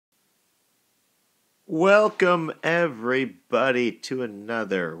Welcome, everybody, to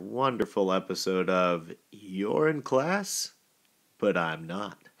another wonderful episode of You're in Class, but I'm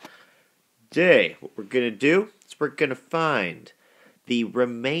Not. Today, what we're going to do is we're going to find the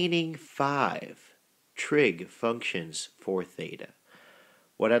remaining 5 trig functions for theta.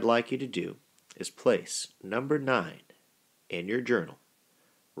 What I'd like you to do is place number 9 in your journal.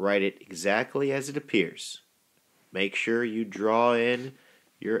 Write it exactly as it appears. Make sure you draw in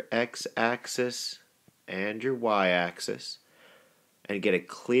your x-axis and your y-axis and get a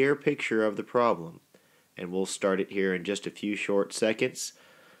clear picture of the problem, and we'll start it here in just a few short seconds.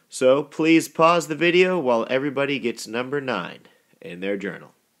 So please pause the video while everybody gets number 9 in their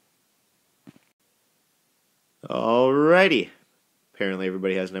journal. Alrighty, apparently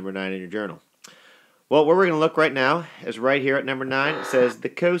everybody has number 9 in your journal. Well, where we're going to look right now is right here at number 9. It says the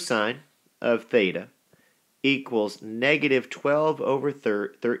cosine of theta equals negative 12 over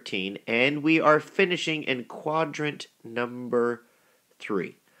 13, and we are finishing in quadrant number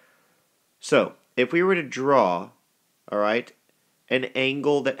 3. So, if we were to draw, an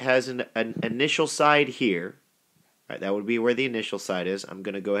angle that has an initial side here, that would be where the initial side is. I'm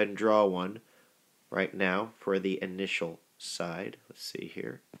going to go ahead and draw one right now for the initial side. Let's see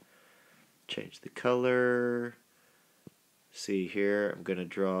here. Change the color. See here, I'm going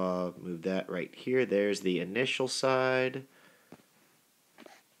to move that right here. There's the initial side.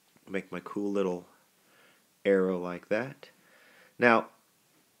 Make my cool little arrow like that. Now,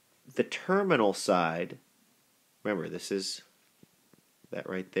 the terminal side, remember this is that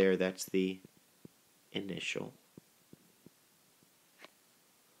right there, that's the initial.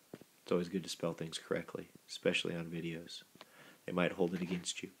 It's always good to spell things correctly, especially on videos. They might hold it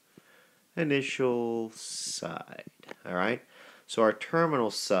against you. Initial side. Alright, so our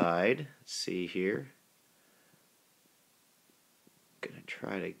terminal side, let's see here. I'm going to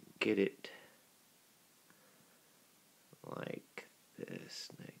try to get it like this,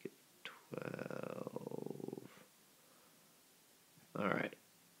 negative 12. Alright,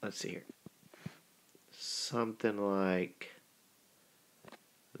 let's see here. Something like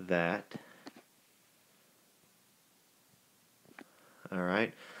that.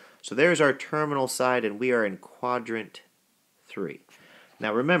 Alright. So there's our terminal side, and we are in quadrant 3.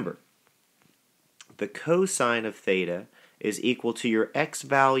 Now remember, the cosine of theta is equal to your x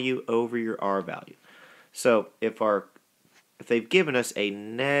value over your r value. So if they've given us a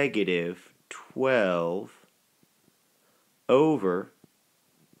negative 12 over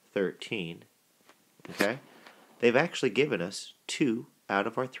 13, okay, they've actually given us 2 out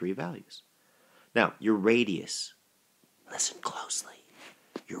of our 3 values. Now, your radius, listen closely.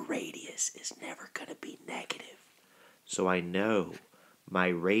 Your radius is never going to be negative. So I know my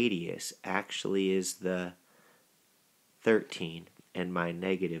radius actually is the 13 and my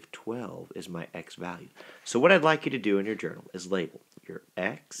negative 12 is my x value. So what I'd like you to do in your journal is label your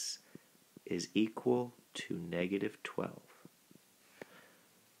x is equal to negative 12.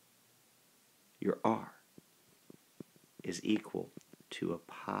 Your r is equal to a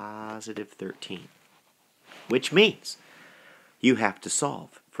positive 13, which means you have to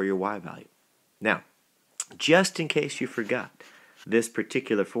solve for your y value. Now, just in case you forgot this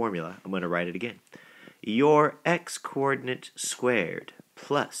particular formula, I'm going to write it again. Your x-coordinate squared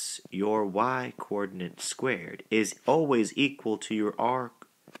plus your y-coordinate squared is always equal to your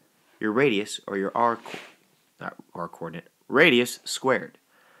radius, or your r-coordinate, radius squared.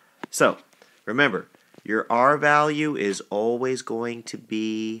 So, remember, your r value is always going to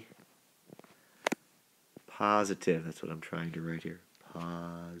be positive. That's what I'm trying to write here.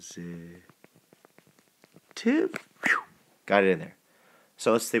 Positive. Whew. Got it in there.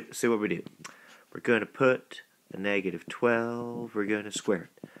 So let's see what we do. We're going to put a negative 12. We're going to square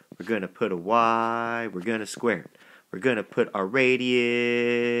it. We're going to put a y. We're going to square it. We're going to put our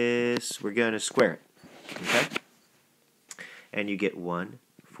radius. We're going to square it. Okay? And you get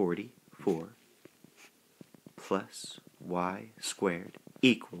 144 plus y squared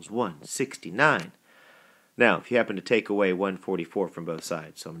equals 169. Now, if you happen to take away 144 from both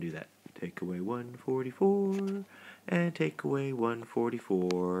sides, so I'm going to do that. Take away 144 and take away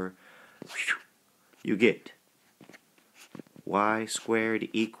 144. You get y squared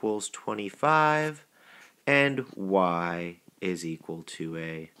equals 25, and y is equal to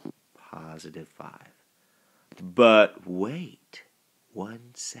a positive 5. But wait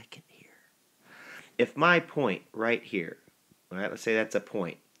 1 second here. If my point right here, all right, let's say that's a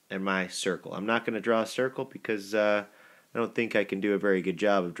point in my circle. I'm not going to draw a circle because I don't think I can do a very good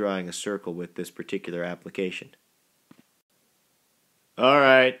job of drawing a circle with this particular application.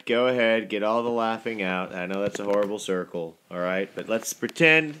 Alright, go ahead, get all the laughing out. I know that's a horrible circle, alright, but let's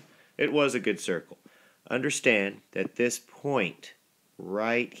pretend it was a good circle. understand that this point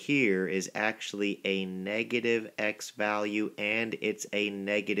right here is actually a negative x value and it's a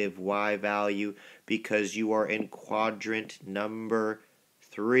negative y value because you are in quadrant number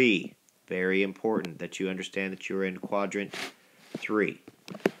 3. Very important that you understand that you're in quadrant 3.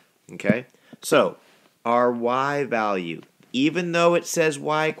 Okay? So, our y value, even though it says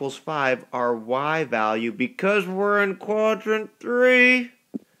y equals 5, our y value, because we're in quadrant 3,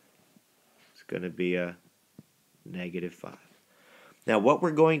 it's going to be a negative 5. Now, what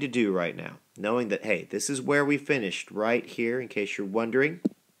we're going to do right now, knowing that, hey, this is where we finished right here, in case you're wondering,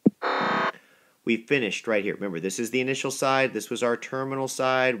 we finished right here. Remember, this is the initial side. This was our terminal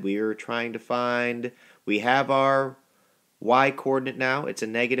side. We are trying to find, we have our y coordinate now, it's a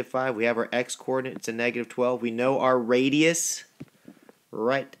negative 5. We have our x coordinate, it's a negative 12. We know our radius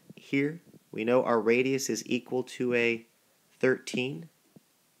right here. We know our radius is equal to a 13.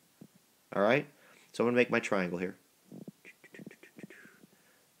 Alright, so I'm going to make my triangle here.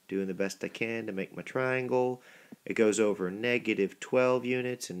 Doing the best I can to make my triangle. It goes over negative 12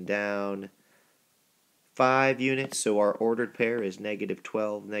 units and down 5 units, so our ordered pair is negative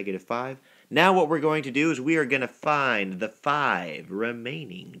 12, negative 5. Now what we're going to do is we are going to find the 5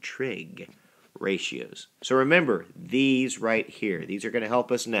 remaining trig ratios. So remember, these right here, these are going to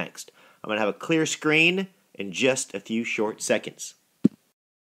help us next. I'm going to have a clear screen in just a few short seconds.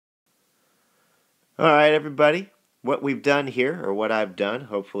 Alright everybody, what we've done here, or what I've done,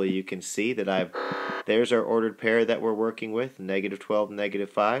 hopefully you can see that there's our ordered pair that we're working with, negative 12, negative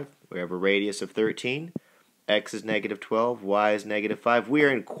 5. We have a radius of 13. X is negative 12, y is negative 5. We are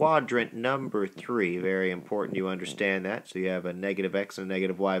in quadrant number 3. Very important you understand that. So you have a negative x and a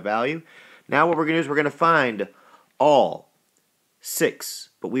negative y value. Now what we're going to do is we're going to find all 6.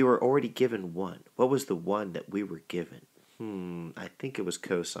 But we were already given 1. What was the 1 that we were given? I think it was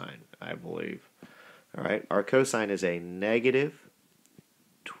cosine, I believe. Alright, our cosine is a negative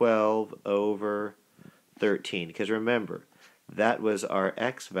 12 over 13. Because remember, that was our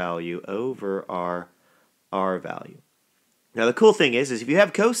x value over our r value. Now the cool thing is if you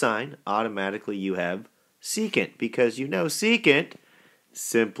have cosine, automatically you have secant, because you know secant,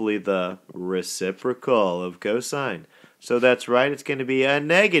 simply the reciprocal of cosine. So that's right, it's going to be a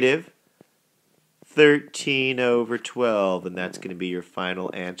negative 13 over 12, and that's going to be your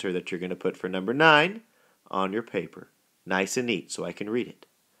final answer that you're going to put for number 9 on your paper. Nice and neat, so I can read it.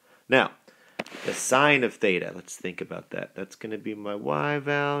 Now, the sine of theta, let's think about that. That's going to be my y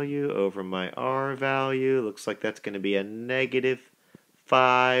value over my r value. Looks like that's going to be a negative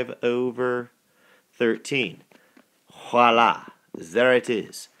 5 over 13. Voila, there it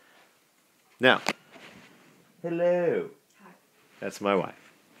is. Now, hello. Hi. That's my wife.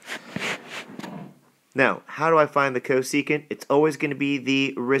 Now, how do I find the cosecant? It's always going to be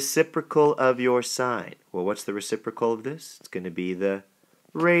the reciprocal of your sine. Well, what's the reciprocal of this? It's going to be the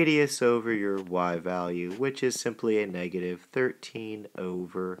radius over your y value, which is simply a negative 13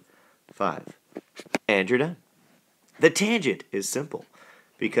 over 5. And you're done. The tangent is simple,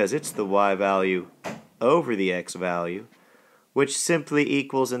 because it's the y value over the x value, which simply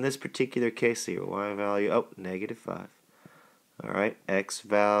equals, in this particular case here, y value, negative 5. Alright, x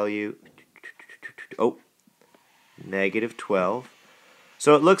value, negative 12.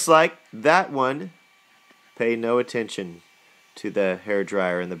 So it looks like that one, pay no attention to the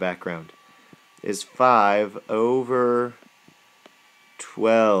hairdryer in the background, is 5 over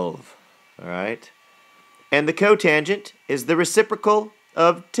 12. Alright? And the cotangent is the reciprocal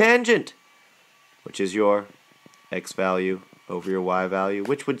of tangent, which is your x value over your y value,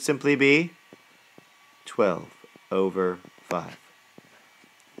 which would simply be 12 over 5.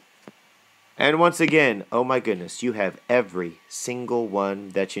 And once again, oh my goodness, you have every single one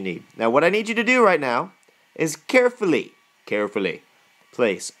that you need. Now what I need you to do right now is carefully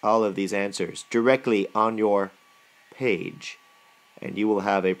place all of these answers directly on your page, and you will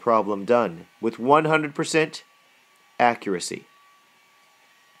have a problem done with 100% accuracy.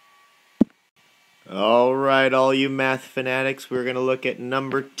 Alright, all you math fanatics, we're going to look at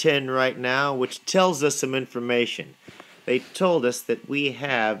number 10 right now, which tells us some information. They told us that we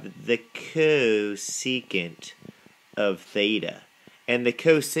have the cosecant of theta. And the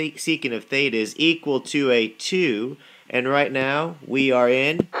cosecant of theta is equal to a 2. And right now, we are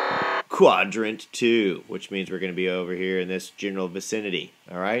in quadrant 2, which means we're going to be over here in this general vicinity.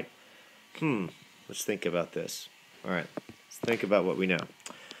 Alright? Let's think about this. Alright, let's think about what we know.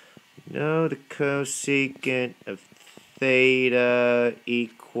 We know the cosecant of theta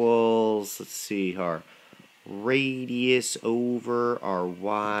equals, let's see, our radius over our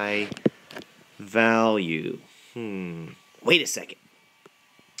y value. Wait a second.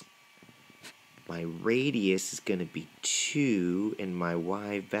 my radius is going to be 2, and my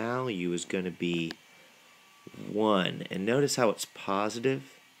y value is going to be 1. And notice how it's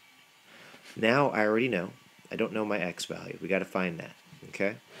positive. Now I already know. I don't know my x value. We got to find that.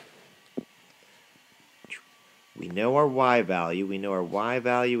 Okay? We know our y value. We know our y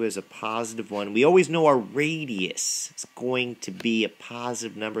value is a positive 1. We always know our radius is going to be a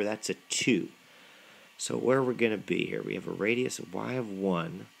positive number. That's a 2. So where are we going to be here? We have a radius of y of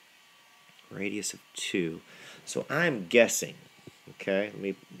 1, radius of 2. So I'm guessing, okay, let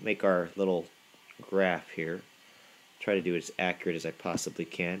me make our little graph here. Try to do it as accurate as I possibly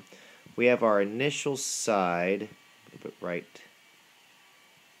can. We have our initial side, put right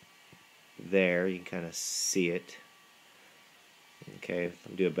there. You can kind of see it. Okay,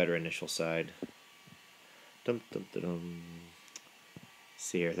 I'll do a better initial side. Dum, dum, dum, dum.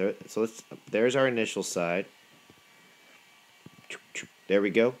 See here. So there's our initial side. There we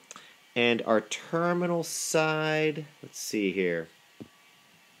go. And our terminal side, let's see here.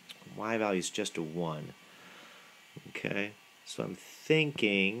 Y value is just a 1. Okay, so I'm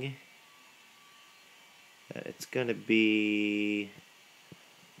thinking that it's going to be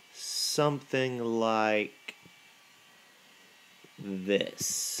something like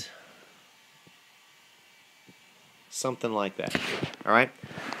this. Something like that. Alright?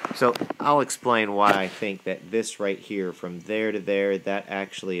 So I'll explain why I think that this right here, from there to there, that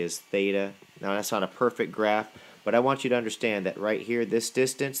actually is theta. Now that's not a perfect graph, but I want you to understand that right here, this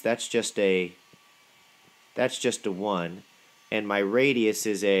distance, that's just a 1, and my radius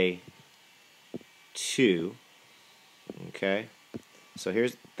is a 2. Okay? So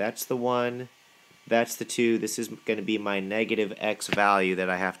that's the 1, that's the 2. This is going to be my negative x value that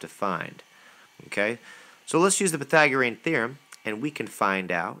I have to find. Okay? So let's use the Pythagorean theorem, and we can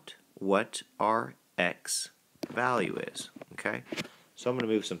find out what our x value is. Okay? So I'm going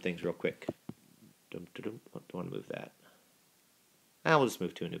to move some things real quick. Don't want to move that. And we'll just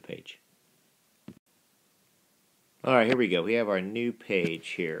move to a new page. Alright, here we go. We have our new page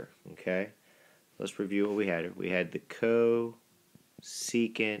here. Okay? Let's review what we had. We had the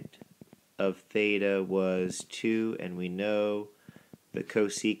cosecant of theta was 2, and we know the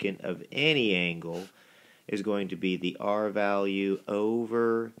cosecant of any angle is going to be the r value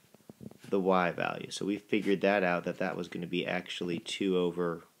over the y value. So we figured that out, that was going to be actually 2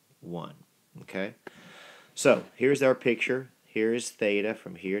 over 1. Okay? So here's our picture. Here's theta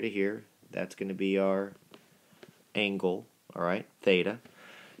from here to here. That's going to be our angle, alright, theta.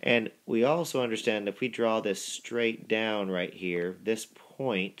 And we also understand if we draw this straight down right here, this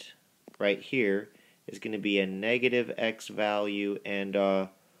point right here is going to be a negative x value and a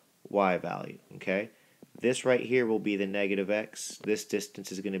y value. Okay? This right here will be the negative x, this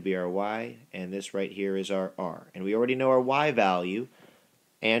distance is going to be our y, and this right here is our r. And we already know our y value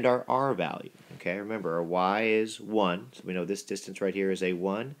and our r value. Okay, remember our y is 1, so we know this distance right here is a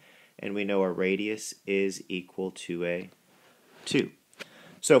 1, and we know our radius is equal to a 2.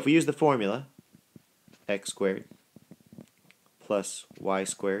 So if we use the formula, x squared plus y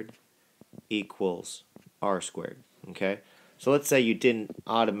squared equals r squared. Okay? So let's say you didn't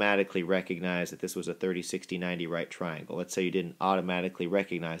automatically recognize that this was a 30, 60, 90 right triangle. Let's say you didn't automatically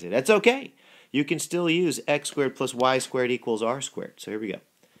recognize it. That's okay. You can still use x squared plus y squared equals r squared. So here we go.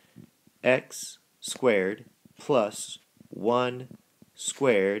 X squared plus 1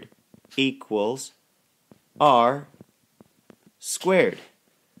 squared equals r squared.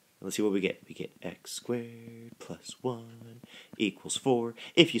 Let's see what we get. We get x squared plus 1 equals 4.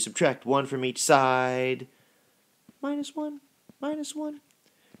 If you subtract 1 from each side, minus 1,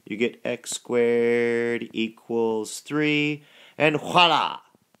 you get x squared equals 3. And voila!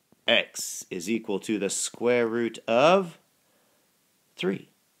 X is equal to the square root of 3.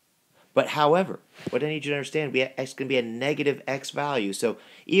 But however, what I need you to understand, x is going to be a negative x value. So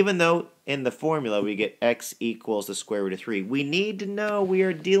even though in the formula we get x equals the square root of 3, we need to know we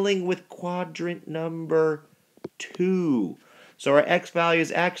are dealing with quadrant number 2. So our x value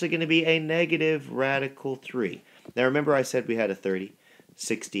is actually going to be a negative radical 3. Now remember I said we had a 30,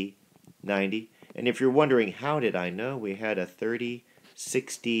 60, 90. And if you're wondering how did I know we had a 30,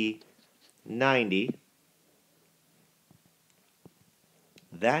 60, 90,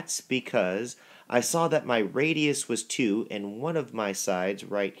 that's because I saw that my radius was 2 and one of my sides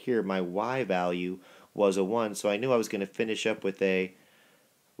right here, my y value, was a 1. So I knew I was going to finish up with a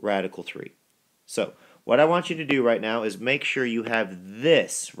radical 3. So what I want you to do right now is make sure you have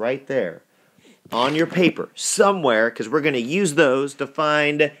this right there on your paper somewhere, because we're going to use those to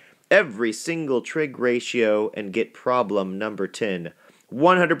find every single trig ratio and get problem number 10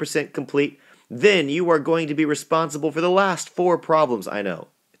 100% complete. Then you are going to be responsible for the last 4 problems. I know,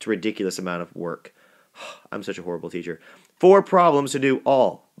 It's a ridiculous amount of work. I'm such a horrible teacher. 4 problems to do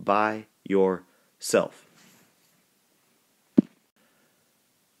all by yourself.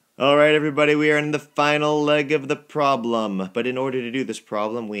 All right, everybody, we are in the final leg of the problem. But in order to do this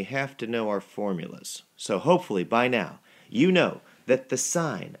problem, we have to know our formulas. So hopefully by now, you know that the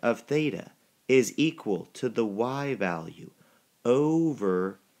sine of theta is equal to the y value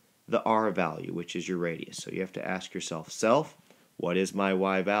over the r value, which is your radius. So you have to ask yourself, self, what is my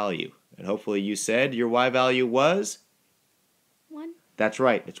y value? And hopefully you said your y value was? 1. That's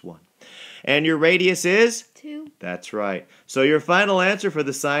right, it's 1. And your radius is? 2. That's right. So your final answer for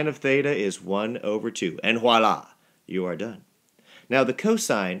the sine of theta is 1 over 2. And voila, you are done. Now the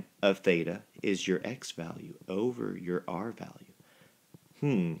cosine of theta is your x value over your r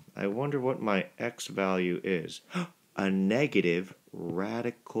value. I wonder what my x value is. A negative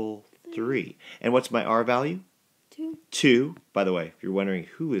radical 3. And what's my r value? 2. 2. By the way, if you're wondering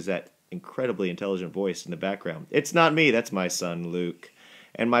who is that incredibly intelligent voice in the background, it's not me, that's my son Luke.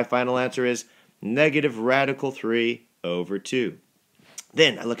 And my final answer is negative radical 3 over 2.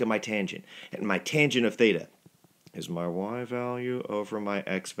 Then I look at my tangent, and my tangent of theta is my y value over my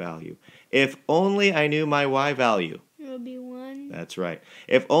x value. If only I knew my y value. It would be 1. That's right.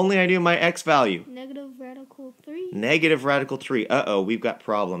 If only I knew my x value. Negative radical 3. Negative radical 3. Uh-oh, we've got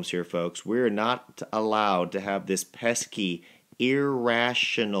problems here, folks. We're not allowed to have this pesky,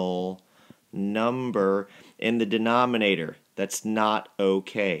 irrational number in the denominator. That's not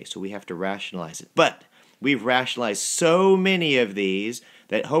okay. So we have to rationalize it. But we've rationalized so many of these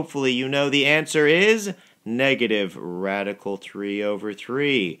that hopefully you know the answer is negative radical 3 over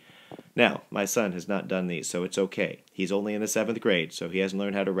 3. Now, my son has not done these, so it's okay. He's only in the 7th grade, so he hasn't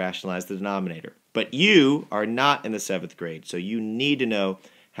learned how to rationalize the denominator. But you are not in the 7th grade, so you need to know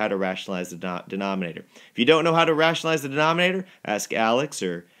how to rationalize the denominator. If you don't know how to rationalize the denominator, ask Alex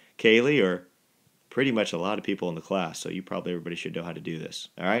or Kaylee or pretty much a lot of people in the class, so everybody should know how to do this.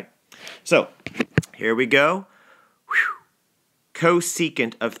 All right? So, here we go.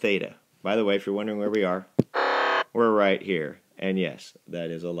 Cosecant of theta. By the way, if you're wondering where we are, we're right here. And yes, that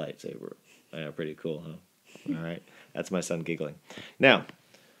is a lightsaber. Pretty cool, huh? All right. That's my son giggling. Now,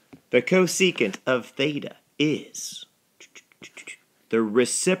 the cosecant of theta is the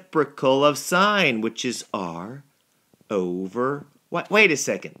reciprocal of sine, which is r over what? Wait a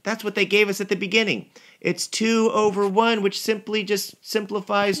second. That's what they gave us at the beginning. It's 2 over 1, which simply just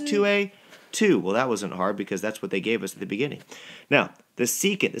simplifies to a 2. Well, that wasn't hard because that's what they gave us at the beginning. Now, the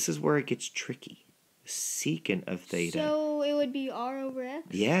secant, this is where it gets tricky. Secant of theta. So it would be r over x?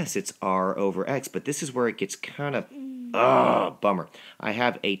 Yes, it's r over x, but this is where it gets kind of, bummer. I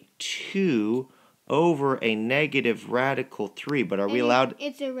have a 2 over a negative radical 3, but are we allowed?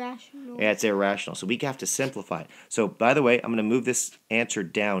 It's irrational. Yeah, it's irrational, so we have to simplify it. So, by the way, I'm going to move this answer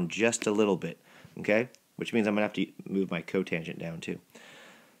down just a little bit, okay? Which means I'm going to have to move my cotangent down, too.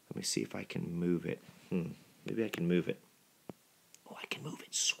 Let me see if I can move it. Maybe I can move it. Oh, I can move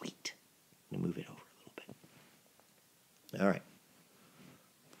it. Sweet. I'm going to move it over. All right.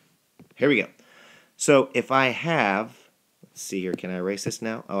 Here we go. So if I have, let's see here, can I erase this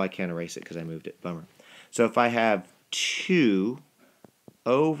now? Oh, I can't erase it because I moved it. Bummer. So if I have 2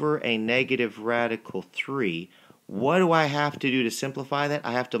 over a negative radical 3, what do I have to do to simplify that?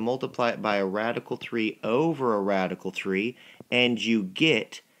 I have to multiply it by a radical 3 over a radical 3, and you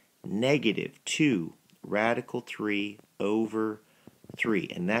get negative 2 radical 3 over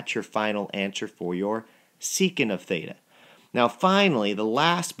 3. And that's your final answer for your secant of theta. Now, finally, the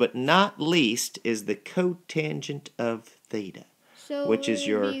last but not least is the cotangent of theta, so which is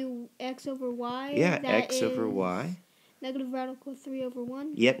your be x over y. Yeah, that x over y. Negative radical 3 over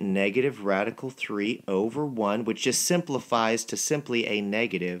 1. Yep, negative radical 3 over 1, which just simplifies to simply a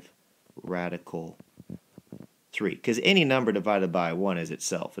negative radical 3. Because any number divided by 1 is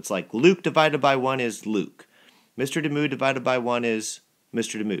itself. It's like Luke divided by 1 is Luke. Mr. Demood divided by 1 is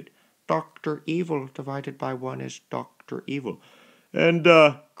Mr. Demood. Dr. Evil divided by 1 is Dr. Evil. And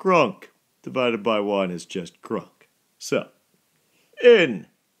Crunk divided by 1 is just Crunk. So, in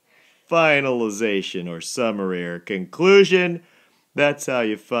finalization or summary or conclusion, that's how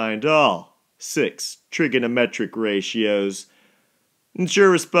you find all 6 trigonometric ratios. It's your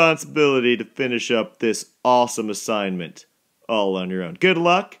responsibility to finish up this awesome assignment all on your own. Good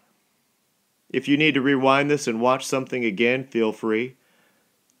luck. If you need to rewind this and watch something again, feel free.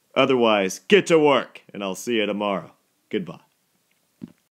 Otherwise, get to work, and I'll see you tomorrow. Goodbye.